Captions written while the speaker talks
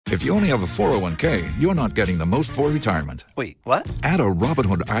If you only have a 401k, you're not getting the most for retirement. Wait, what? Add a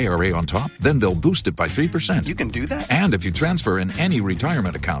Robinhood IRA on top, then they'll boost it by 3%. You can do that? And if you transfer in any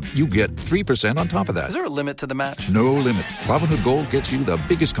retirement account, you get 3% on top of that. Is there a limit to the match? No limit. Robinhood Gold gets you the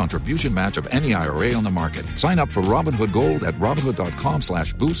biggest contribution match of any IRA on the market. Sign up for Robinhood Gold at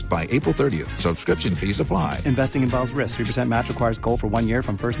Robinhood.com/boost by April 30th. Subscription fees apply. Investing involves risk. 3% match requires gold for 1 year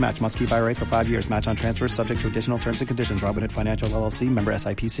from first match. Must keep IRA for 5 years. Match on transfers subject to additional terms and conditions. Robinhood Financial LLC, member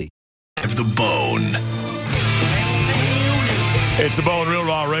SIPC. The Bone. It's The Bone, Real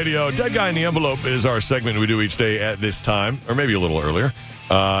Raw Radio. Dead Guy in the Envelope is our segment we do each day at this time, or maybe a little earlier.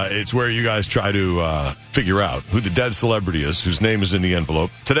 It's where you guys try to figure out who the dead celebrity is, whose name is in the envelope.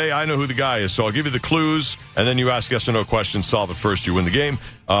 Today, I know who the guy is, so I'll give you the clues, and then you ask yes or no questions, solve it first, you win the game.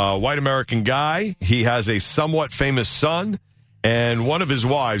 White American guy. He has a somewhat famous son, and one of his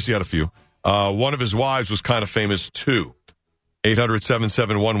wives, he had a few, one of his wives was kind of famous too.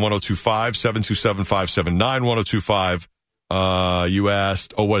 800-771-1025, 727-579-1025. You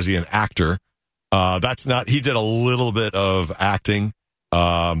asked, was he an actor? That's not, he did a little bit of acting,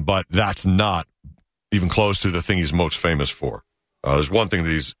 but that's not even close to the thing he's most famous for. There's one thing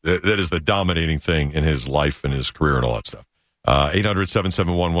that is the dominating thing in his life and his career and all that stuff.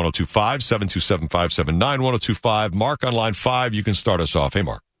 800-771-1025, 727-579-1025. Mark on line 5, you can start us off. Hey,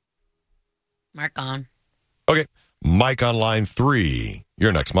 Mark. Mark on. Okay. Mike on line 3.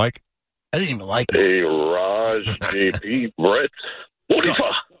 You're next, Mike. I didn't even like that. Hey, Raj, JP, Brett. What the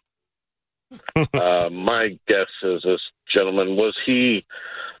fuck? My guess is this gentleman, was he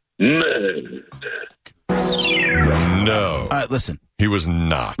married? No. All right, listen. He was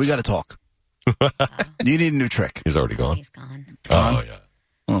not. We got to talk. You need a new trick. He's already gone. He's gone. Oh, yeah.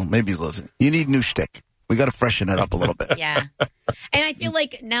 Well, maybe he's listening. You need a new shtick. We got to freshen it up a little bit. Yeah. And I feel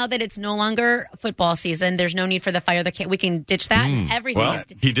like now that it's no longer football season, there's no need for the fire the can. We can ditch that. Everything well, is.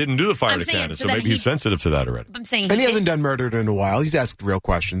 He didn't do the fire the cannon, so maybe he's sensitive to that already. I'm saying and he hasn't done murdered in a while. He's asked real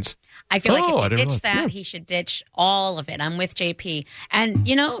questions. I feel like if he ditched that, he should ditch all of it. I'm with JP. And,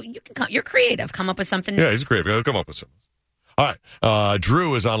 you're creative. Come up with something. Yeah, he's creative. He'll come up with something. All right.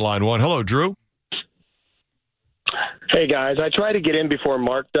 Drew is on line 1. Hello, Drew. Hey, guys, I try to get in before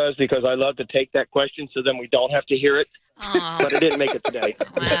Mark does because I love to take that question so then we don't have to hear it. Oh. But I didn't make it today.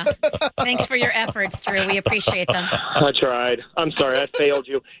 Wow. Thanks for your efforts, Drew. We appreciate them. I tried. I'm sorry. I failed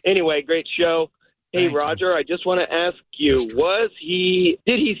you. Anyway, great show. Hey, Thank Roger, you. I just want to ask you,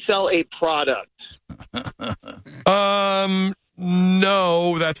 did he sell a product?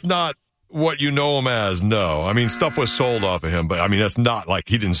 No, that's not what you know him as. No. I mean, stuff was sold off of him, but I mean, that's not like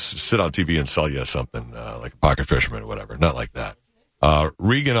he didn't sit on TV and sell you something like a pocket fisherman or whatever. Not like that.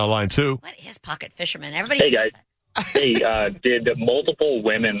 Regan on line 2. What is pocket fisherman? Everybody Hey, says guys. Hey, did multiple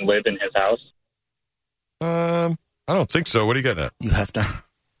women live in his house? I don't think so. What are you getting at? You have to.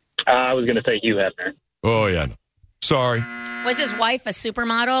 I was going to say Hugh Hefner. Oh, yeah. No. Sorry. that. Was his wife a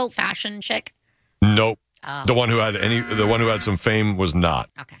supermodel, fashion chick? Nope. Oh. The one who had some fame was not.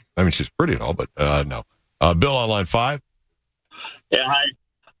 Okay. I mean, she's pretty and all, but no. Bill on line 5. Yeah, hi.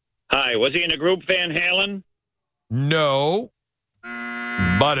 Hi. Was he in a group, Van Halen? No.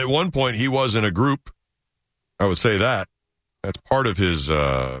 But at one point he was in a group. I would say that. That's part of his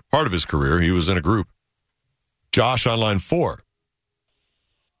career. He was in a group. Josh on line 4.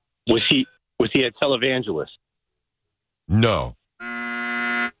 Was he a televangelist? No.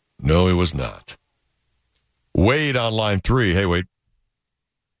 No, he was not. Wade on line 3. Hey, Wade.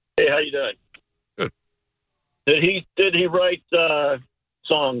 Hey, how you doing? Good. Did he write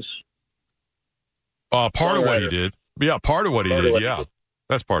songs? Part of what he did. Yeah, part of what he did, yeah.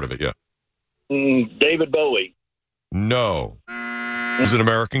 That's part of it, yeah. David Bowie. No. He's an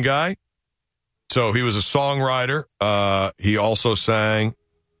American guy. So he was a songwriter. He also sang.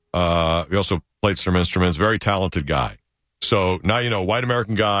 He also played some instruments. Very talented guy. So now you know, white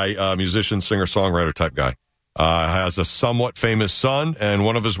American guy, musician, singer, songwriter type guy. Has a somewhat famous son, and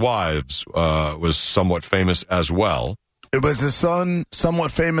one of his wives was somewhat famous as well. It was his son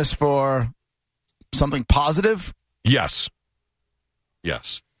somewhat famous for something positive? Yes.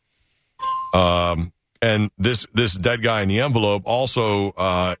 Yes. And this dead guy in the envelope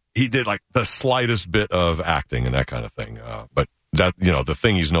also, he did like the slightest bit of acting and that kind of thing. But that, the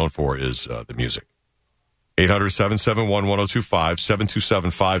thing he's known for is the music. 800-771-1025,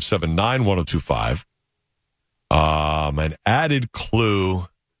 727-579-1025. An added clue.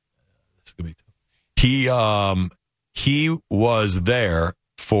 He was there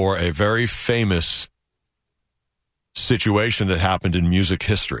for a very famous situation that happened in music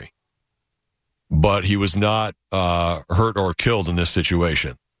history. But he was not hurt or killed in this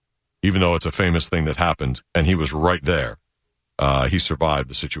situation, even though it's a famous thing that happened, and he was right there. he survived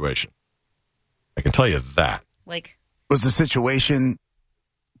the situation. I can tell you that. Like, Was the situation,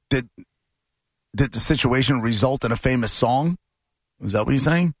 did the situation result in a famous song? Is that what you're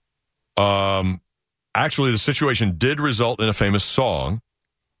saying? Actually, the situation did result in a famous song.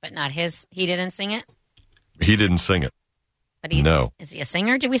 but not his. He didn't sing it? He didn't sing it. But he, no. Is he a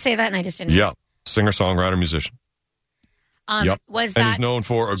singer? Did we say that? And I just didn't. Yeah. Singer, songwriter, musician. Yep. Was and that, he's known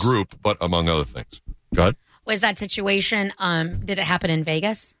for a group, but among other things. Go ahead. Was that situation, did it happen in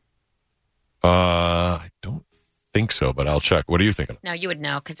Vegas? I don't think so, but I'll check. What are you thinking? No, you would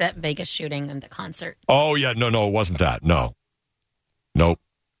know, because that Vegas shooting and the concert. Oh, yeah. No, it wasn't that. No. Nope.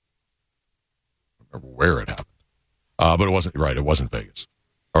 I don't remember where it happened. But it wasn't, right, it wasn't Vegas.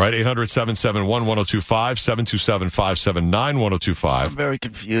 All right, 800-771-1025, 727-579-1025. I'm very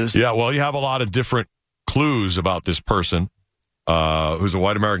confused. Yeah, well, you have a lot of different clues about this person, who's a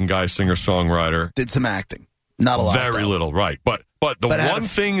white American guy, singer-songwriter. Did some acting. Not a lot. Very little, right. But the one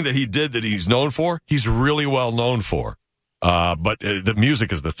thing that he did that he's known for, he's really well known for. But the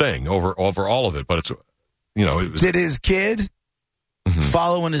music is the thing over all of it. But it's, you know. It was, did his kid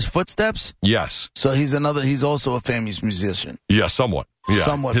follow in his footsteps? Yes. So he's also a famous musician. Yeah, somewhat. Yeah.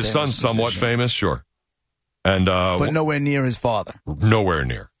 Somewhat his son's somewhat musician. famous, sure. And but nowhere near his father. Nowhere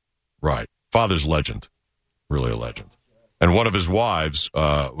near. Right. Father's legend. Really a legend. And one of his wives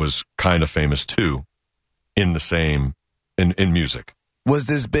was kind of famous too in the same in music. Was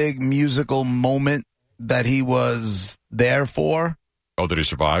this big musical moment that he was there for? Oh, that he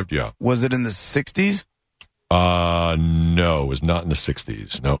survived? Yeah. Was it in the 60s? No, it was not in the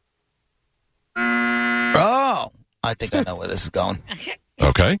 60s. No. Oh, I think I know where this is going.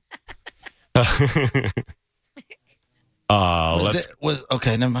 Okay.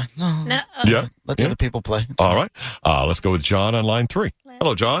 Okay, never mind. No. Yeah. Let the other people play. All right. Let's go with John on line 3.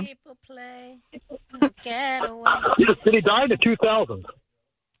 Hello, John. Did he die in the 2000s?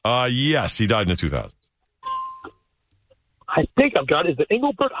 Yes, he died in the 2000s. I think I've got it. Is it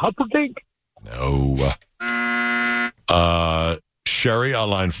Engelbert Humperdinck? No. Sherry on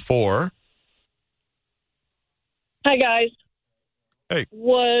line 4. Hi, guys. Hey.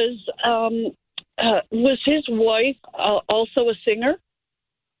 Was his wife also a singer?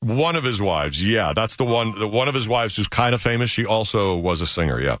 One of his wives, yeah. That's the one of his wives who's kind of famous. She also was a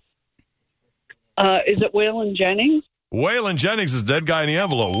singer, yeah. Is it Waylon Jennings? Waylon Jennings is Dead Guy in the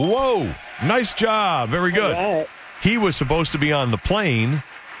Envelope. Whoa. Nice job. Very good. Right. He was supposed to be on the plane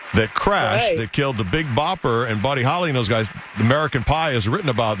that crashed, that killed the Big Bopper and Buddy Holly and those guys. The American Pie is written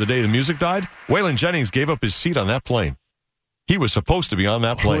about the day the music died. Waylon Jennings gave up his seat on that plane. He was supposed to be on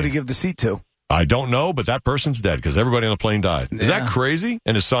that plane. Who would he give the seat to? I don't know, but that person's dead because everybody on the plane died. Yeah. Is that crazy?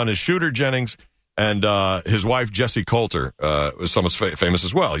 And his son is Shooter Jennings, and his wife, Jessie Coulter, was somewhat famous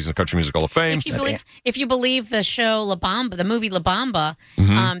as well. He's in the Country Music Hall of Fame. If you believe the show La Bamba, the movie La Bamba,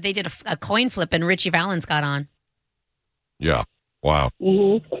 they did a coin flip and Richie Valens got on. Yeah. Wow.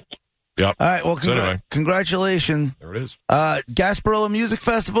 Mm-hmm. Yep. All right, well, anyway. congratulations. There it is. Gasparilla Music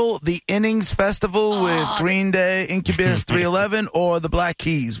Festival, the Innings Festival with Green Day, Incubus, 311, or the Black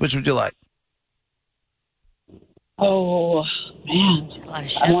Keys. Which would you like? Oh, man.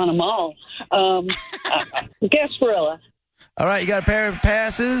 I want them all. Gasparilla. All right, you got a pair of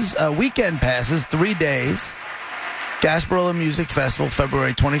passes, weekend passes, 3 days. Gasparilla Music Festival,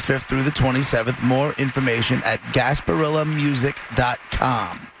 February 25th through the 27th. More information at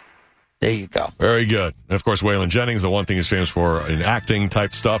GasparillaMusic.com. There you go. Very good. And of course, Waylon Jennings, the one thing he's famous for in acting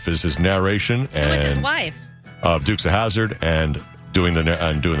type stuff is his narration. Who was his wife? Of Dukes of Hazzard and doing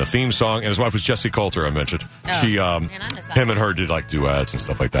the theme song. And his wife was Jessie Coulter, I mentioned. Him and her did like duets and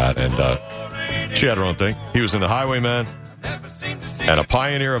stuff like that. And she had her own thing. He was in The Highwayman and a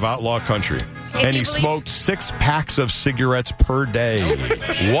pioneer of outlaw country. And he smoked 6 packs of cigarettes per day.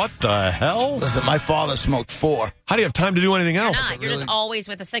 What the hell? Listen, my father smoked 4. How do you have time to do anything else? You're just always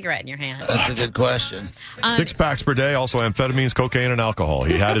with a cigarette in your hand. That's a good question. 6 packs per day, also amphetamines, cocaine, and alcohol.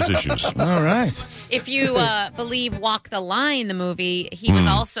 He had his issues. All right. If you believe Walk the Line, the movie, he was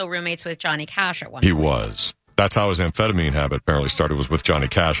also roommates with Johnny Cash at one point. He was. That's how his amphetamine habit apparently started, was with Johnny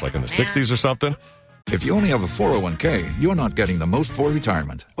Cash, like in the 60s or something. If you only have a 401k, you're not getting the most for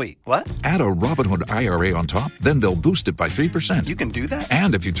retirement. Wait, what? Add a Robinhood IRA on top, then they'll boost it by 3%. You can do that?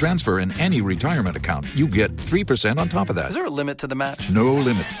 And if you transfer in any retirement account, you get 3% on top of that. Is there a limit to the match? No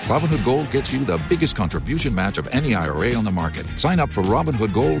limit. Robinhood Gold gets you the biggest contribution match of any IRA on the market. Sign up for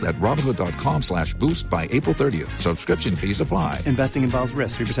Robinhood Gold at Robinhood.com/boost by April 30th. Subscription fees apply. Investing involves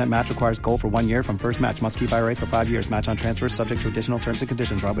risk. 3% match requires gold for 1 year from first match. Must keep IRA for 5 years. Match on transfers subject to additional terms and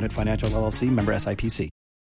conditions. Robinhood Financial LLC. Member SIPC.